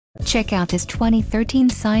Check out this 2013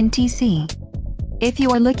 Scion TC. If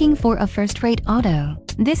you are looking for a first-rate auto,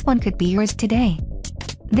 this one could be yours today.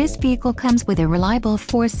 This vehicle comes with a reliable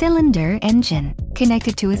 4-cylinder engine,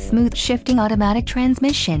 connected to a smooth shifting automatic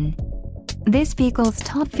transmission. This vehicle's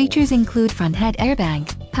top features include front head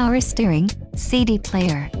airbag, power steering, CD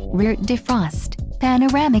player, rear defrost,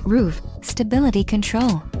 panoramic roof, stability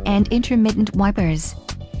control, and intermittent wipers.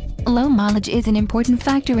 Low mileage is an important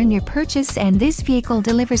factor in your purchase, and this vehicle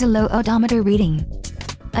delivers a low odometer reading.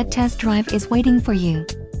 A test drive is waiting for you.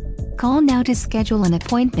 Call now to schedule an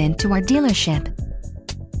appointment to our dealership.